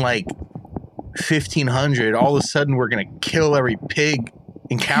in like 1500. All of a sudden, we're going to kill every pig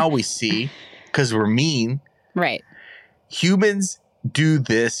and cow we see because we're mean. Right. Humans do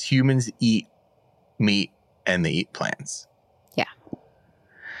this. Humans eat meat and they eat plants. Yeah.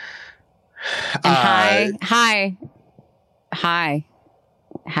 And High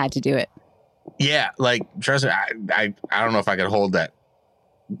had to do it. Yeah, like trust me, I don't know if I could hold that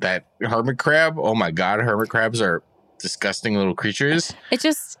hermit crab. Oh my god, hermit crabs are disgusting little creatures.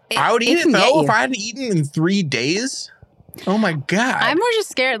 I would eat it though if I hadn't eaten in 3 days. Oh my god. I'm more just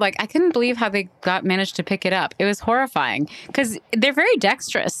scared. Like, I couldn't believe how they managed to pick it up. It was horrifying because they're very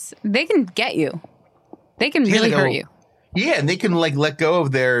dexterous. They can get you. They can really hurt you. Yeah, and they can like let go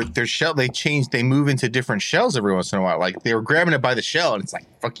of their shell. They move into different shells every once in a while. Like, they were grabbing it by the shell, and it's like,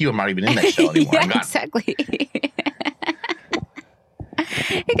 fuck you, I'm not even in that shell anymore. Yeah, exactly.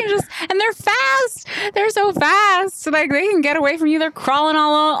 And they're fast. They're so fast. Like, they can get away from you. They're crawling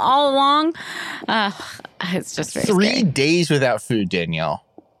all along. It's just very 3 scary. days without food, Danielle.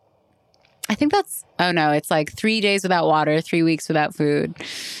 I think it's like 3 days without water, 3 weeks without food,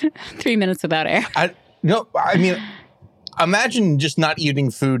 3 minutes without air. I mean, imagine just not eating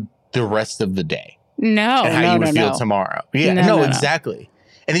food the rest of the day. No, and how you would feel tomorrow. Yeah, no, exactly.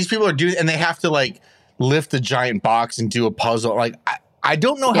 And these people are doing, and they have to like lift a giant box and do a puzzle. Like, I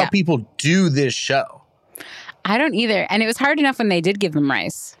don't know how people do this show. I don't either. And it was hard enough when they did give them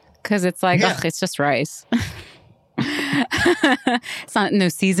rice because it's like, it's just rice. It's not no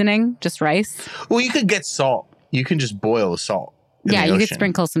seasoning, just rice. Well, you could get salt. You can just boil the salt. Yeah, you could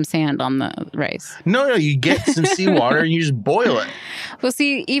sprinkle some sand on the rice. No, you get some seawater and you just boil it. Well,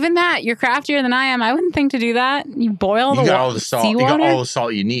 see, even that, you're craftier than I am. I wouldn't think to do that. You boil the all the salt. Seawater? You got all the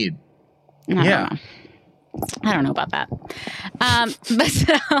salt you need. I don't know about that. But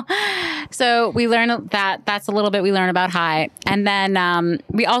so we learn that's a little bit we learn about High. And then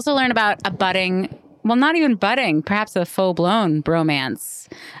we also learn about a budding, well, not even budding, perhaps a full-blown bromance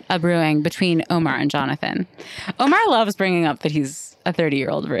brewing between Omar and Jonathan. Omar loves bringing up that he's a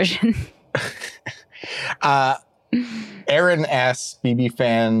 30-year-old version. Aaron asks BB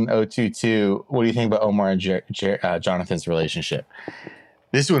Fan 022, what do you think about Omar and Jonathan's relationship?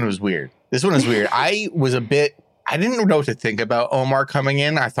 This one was weird. I didn't know what to think about Omar coming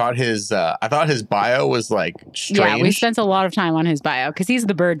in. I thought his bio was like strange. Yeah, we spent a lot of time on his bio because he's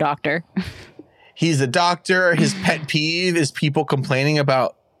the bird doctor. He's the doctor. His pet peeve is people complaining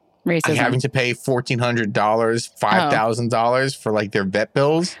about racism, having to pay $1,400, $5,000 for like their vet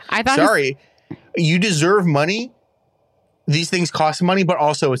bills. Sorry, you deserve money. These things cost money, but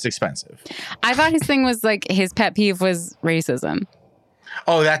also it's expensive. I thought his thing was like his pet peeve was racism.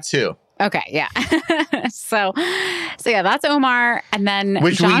 Oh, that too. Okay, yeah. so yeah, that's Omar, and then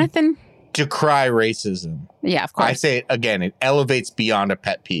Jonathan. Decry racism. Yeah, of course. I say it again. It elevates beyond a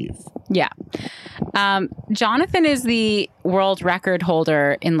pet peeve. Yeah. Jonathan is the world record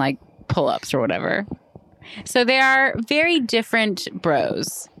holder in like pull-ups or whatever. So they are very different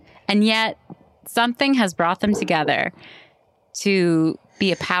bros, and yet something has brought them together to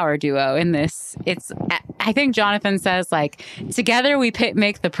be a power duo in this. I think Jonathan says like, together we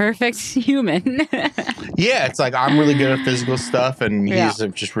make the perfect human. Yeah, it's like I'm really good at physical stuff and he's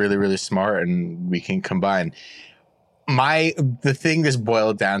just really, really smart and we can combine. The thing this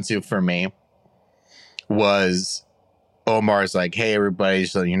boiled down to for me was Omar's like, hey, everybody,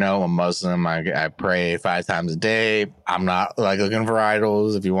 so you know, I'm Muslim. I pray 5 times a day. I'm not like looking for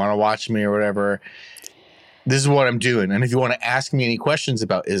idols. If you want to watch me or whatever, this is what I'm doing. And if you want to ask me any questions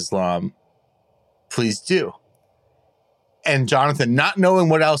about Islam, please do. And Jonathan, not knowing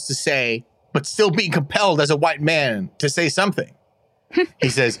what else to say, but still being compelled as a white man to say something. He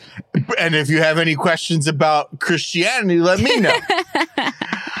says, and if you have any questions about Christianity, let me know.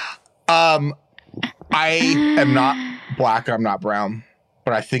 I am not black, I'm not brown,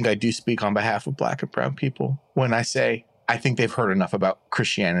 but I think I do speak on behalf of black and brown people when I say I think they've heard enough about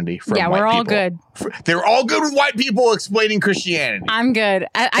Christianity from white people. Yeah, we're all good. They're all good with white people explaining Christianity. I'm good.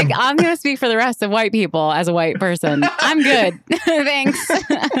 I'm going to speak for the rest of white people as a white person. I'm good. Thanks. No,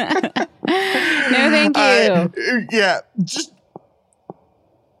 thank you. Yeah, just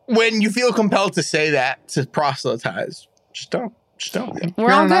when you feel compelled to say that, to proselytize, just don't.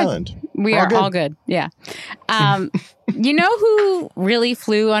 We're all good. We are all good. Yeah. You know who really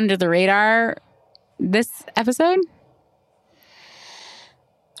flew under the radar this episode?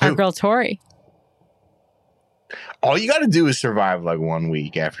 Our girl Tori. All you got to do is survive like 1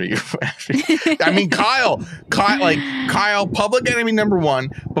 week after you. I mean, Kyle, public enemy number 1.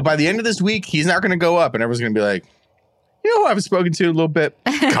 But by the end of this week, he's not going to go up, and everyone's going to be like, you know who I haven't spoken to a little bit?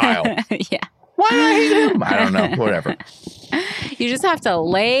 Kyle. Yeah. Why do I hate him? I don't know. Whatever. You just have to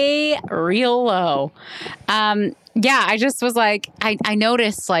lay real low. Yeah, I just was like, I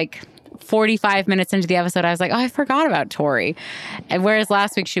noticed like 45 minutes into the episode, I was like, oh, I forgot about Tori. And whereas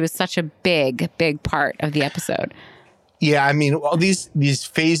last week she was such a big part of the episode. Yeah, I mean, all these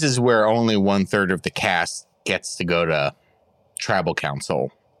phases where only 1/3 of the cast gets to go to tribal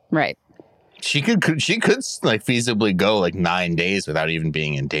council. Right. She could like feasibly go like 9 days without even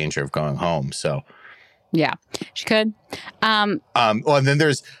being in danger of going home. So yeah, she could. Well, and then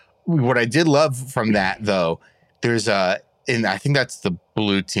there's what I did love from that though. There's and I think that's the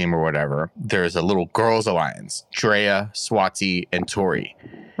blue team or whatever. There's a little girls alliance: Drea, Swati, and Tori.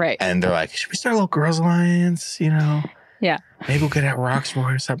 Right. And they're like, should we start a little girls alliance? You know? Yeah. Maybe we'll get at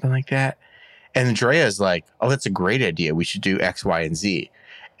Roxroy or something like that. And Drea's like, oh, that's a great idea. We should do X, Y, and Z.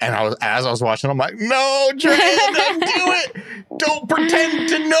 And as I was watching, I'm like, no, Drea, don't do it. Don't pretend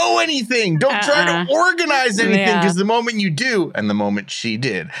to know anything. Don't try to organize anything. Because the moment you do, and the moment she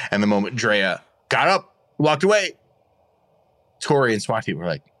did, and the moment Drea got up, walked away, Tori and Swati were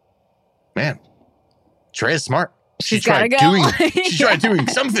like, man, Drea's smart. She's tried doing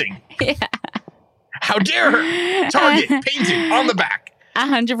something. Yeah. How dare her? Target painting on the back.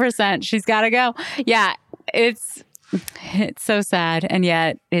 100%. She's got to go. Yeah, it's so sad, and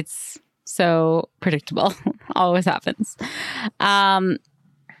yet it's so predictable. Always happens.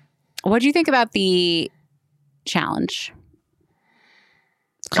 What do you think about the challenge?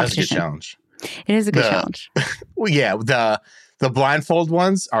 That's a good challenge. It is a good challenge. Well, yeah, the blindfold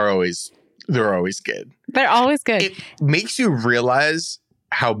ones are always good. They're always good. It makes you realize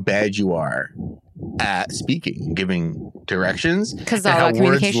how bad you are at speaking, giving directions, because how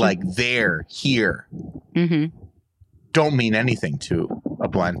words like there, here, don't mean anything to a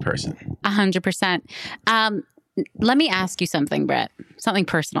blind person. 100%. Let me ask you something, Brett. Something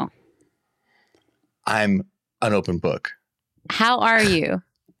personal. I'm an open book. How are you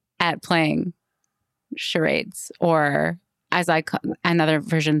at playing charades, or as I call another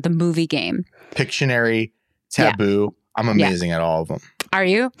version, the movie game? Pictionary, Taboo. Yeah. I'm amazing at all of them. Are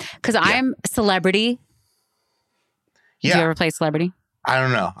you? Because I'm Celebrity. Yeah. Do you ever play Celebrity? I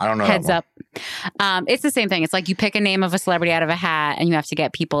don't know. Heads up. It's the same thing. It's like you pick a name of a celebrity out of a hat and you have to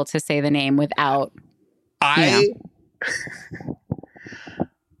get people to say the name without. I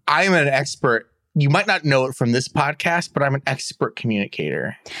am an expert. You might not know it from this podcast, but I'm an expert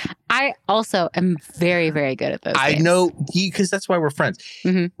communicator. I also am very, very good at those I games. know, because that's why we're friends.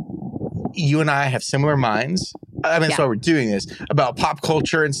 Mm-hmm. You and I have similar minds. I mean, that's why we're doing this, about pop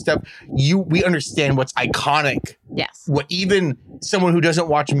culture and stuff. We understand what's iconic. Yes. What even someone who doesn't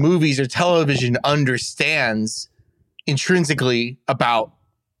watch movies or television understands intrinsically about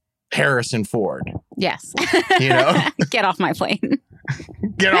Harrison Ford. Yes. You know? Get off my plane.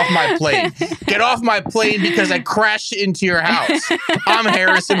 Get off my plane. Get off my plane because I crashed into your house. I'm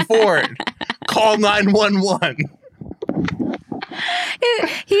Harrison Ford. Call 911.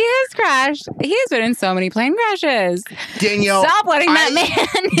 He has crashed. He has been in so many plane crashes. Danielle. Stop letting that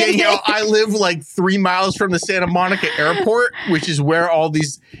man. Danielle, I live like 3 miles from the Santa Monica airport, which is where all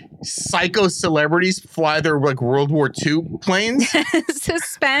these psycho celebrities fly their like World War II planes.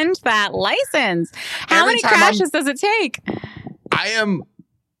 Suspend that license. How many crashes does it take? I am,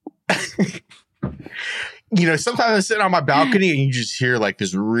 sometimes I'm sitting on my balcony and you just hear like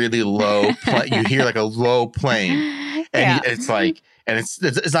this really low, you hear like a low plane, and it's like, and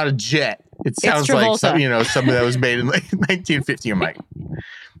it's not a jet. It sounds like something that was made in like 1950. I'm like,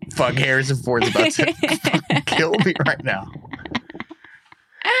 fuck, Harrison Ford's about to kill me right now.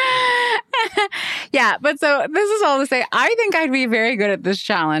 Yeah, but so this is all to say, I think I'd be very good at this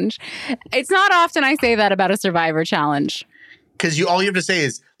challenge. It's not often I say that about a Survivor challenge. Because all you have to say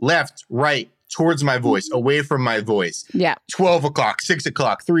is left, right, towards my voice, away from my voice. Yeah. 12 o'clock, 6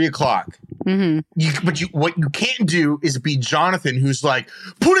 o'clock, 3 o'clock. Mm-hmm. What you can't do is be Jonathan, who's like,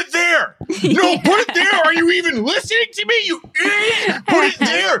 put it there. No, put it there. Are you even listening to me? You idiot. Put it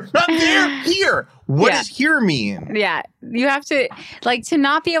there. Not there. Here. What does here mean? Yeah. You have to, to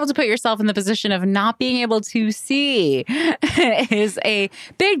not be able to put yourself in the position of not being able to see is a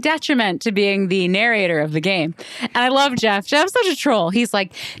big detriment to being the narrator of the game. And I love Jeff. Jeff's such a troll. He's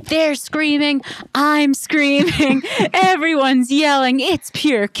like, they're screaming. I'm screaming. Everyone's yelling. It's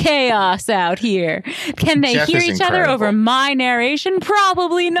pure chaos out here. Can they hear each other over my narration?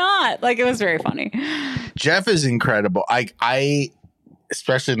 Probably not. It was very funny. Jeff is incredible. I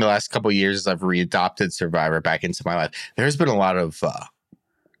especially in the last couple of years, as I've readopted Survivor back into my life, there's been a lot of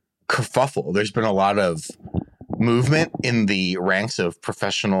kerfuffle. There's been a lot of movement in the ranks of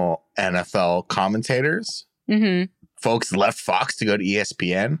professional NFL commentators. Mm-hmm. Folks left Fox to go to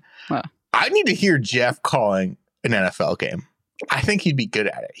ESPN. Wow. I need to hear Jeff calling an NFL game. I think he'd be good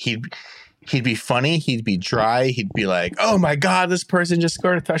at it. He'd be funny. He'd be dry. He'd be like, oh my God, this person just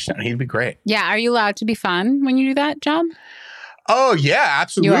scored a touchdown. He'd be great. Yeah. Are you allowed to be fun when you do that job? Oh yeah,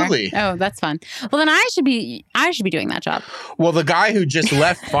 absolutely. Oh, that's fun. Well, then I should be doing that job. Well, the guy who just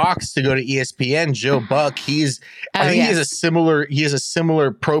left Fox to go to ESPN, Joe Buck, I think he has a similar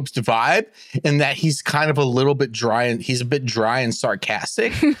Probst vibe in that he's kind of a little bit dry, and he's a bit dry and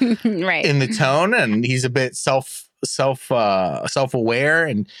sarcastic right in the tone, and he's a bit self-aware,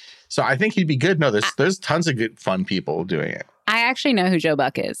 and so I think he'd be good. No, there's tons of good fun people doing it. I actually know who Joe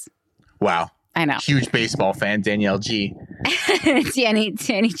Buck is. Wow. I know. Huge baseball fan, Danielle G. Danny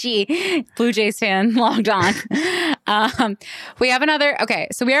G, Blue Jays fan, logged on. We have another. Okay,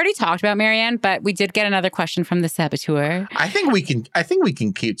 so we already talked about Marianne, but we did get another question from the Saboteur. I think we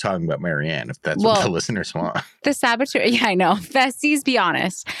can keep talking about Marianne if that's what the listeners want. The Saboteur. Yeah, I know. Besties, be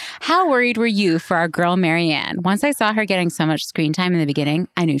honest. How worried were you for our girl Marianne? Once I saw her getting so much screen time in the beginning,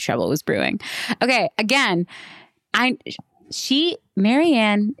 I knew trouble was brewing. Okay, again,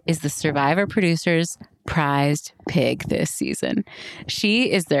 Marianne is the Survivor producers' prized pig this season.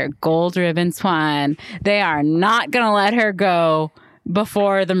 She is their gold ribbon swan. They are not going to let her go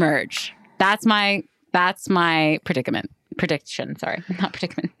before the merge. That's my prediction. Sorry, not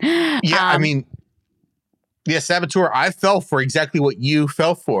predicament. Yeah, I mean, Saboteur, I fell for exactly what you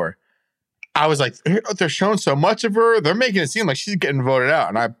fell for. I was like, they're showing so much of her. They're making it seem like she's getting voted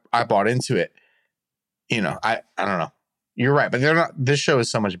out. And I bought into it. I don't know. You're right, but they're not. This show is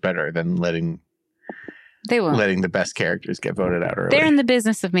so much better than letting the best characters get voted out early. They're in the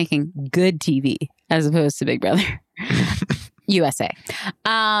business of making good TV as opposed to Big Brother USA.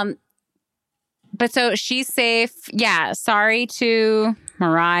 But so she's safe. Yeah. Sorry to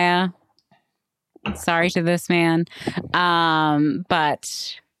Mariah. Sorry to this man.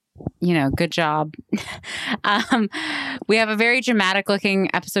 But good job. We have a very dramatic looking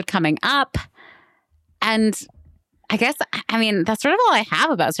episode coming up, and I guess, that's sort of all I have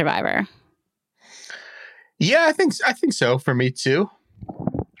about Survivor. Yeah, I think so for me too.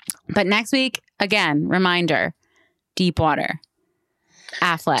 But next week, again, reminder, Deep Water.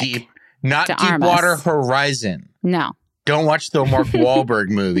 Affleck. Not Deepwater Horizon. No. Don't watch the Mark Wahlberg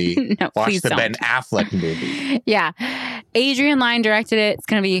movie. No, watch the don't. Ben Affleck movie. Yeah. Adrian Lyne directed it. It's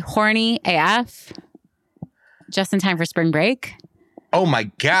going to be horny AF. Just in time for spring break. Oh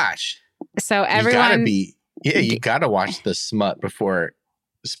my gosh. So everyone... you gotta watch the smut before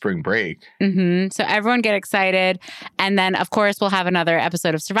spring break. Mm-hmm. So everyone get excited. And then, of course, we'll have another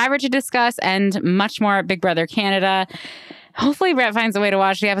episode of Survivor to discuss and much more Big Brother Canada. Hopefully Brett finds a way to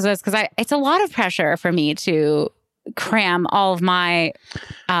watch the episodes because it's a lot of pressure for me to cram all of my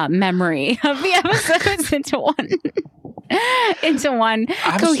memory of the episodes into one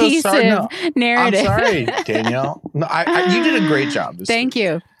cohesive narrative. I'm sorry, Danielle. No, you did a great job. Thank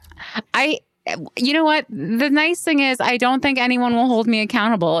you. You know what? The nice thing is I don't think anyone will hold me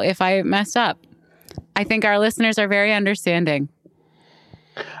accountable if I messed up. I think our listeners are very understanding.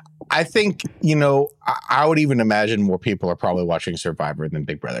 I think, I would even imagine more people are probably watching Survivor than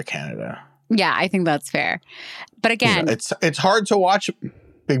Big Brother Canada. Yeah, I think that's fair. But again, it's hard to watch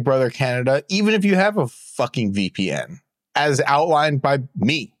Big Brother Canada, even if you have a fucking VPN, as outlined by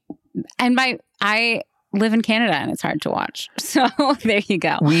me. And I live in Canada and it's hard to watch. So there you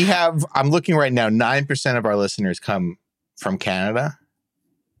go. I'm looking right now, 9% of our listeners come from Canada.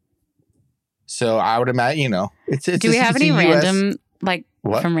 So I would imagine, do we have any random,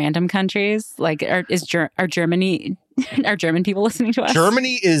 from random countries? Like, are German people listening to us?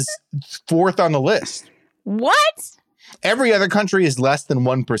 Germany is 4th on the list. What? Every other country is less than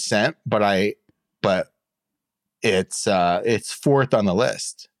 1%, but it's 4th on the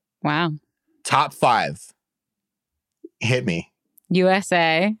list. Wow. Top 5. Hit me.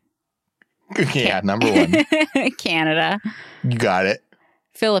 USA. Yeah, number 1. Canada. You got it.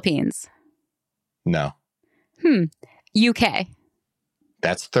 Philippines. No. UK.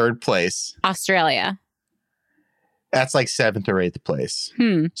 That's 3rd place. Australia. That's like 7th or 8th place.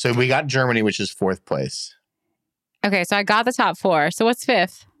 So we got Germany, which is 4th place. Okay, so I got the top 4. So what's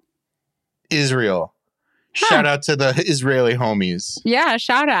 5th? Israel. Shout out to the Israeli homies. Yeah,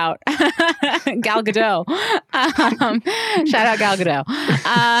 shout out. Gal Gadot. Shout out Gal Gadot.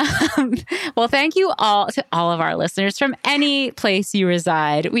 Well, thank you all to all of our listeners from any place you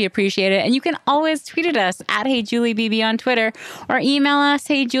reside. We appreciate it. And you can always tweet at us at HeyJulieBB on Twitter or email us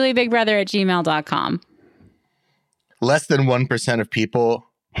HeyJulieBigBrother@gmail.com. Less than 1% of people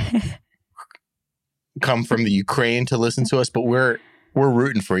come from the Ukraine to listen to us, but we're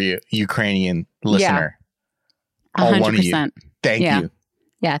rooting for you, Ukrainian listener. 100%. One of you. Thank you.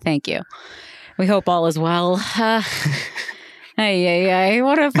 Yeah, thank you. We hope all is well. Hey,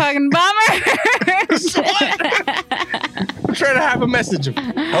 what a fucking bummer. I'm trying to have a message of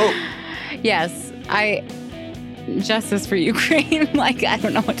hope. Yes, justice for Ukraine. I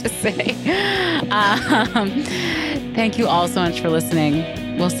don't know what to say. Thank you all so much for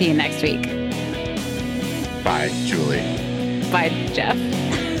listening. We'll see you next week. Bye, Julie. Bye, Jeff.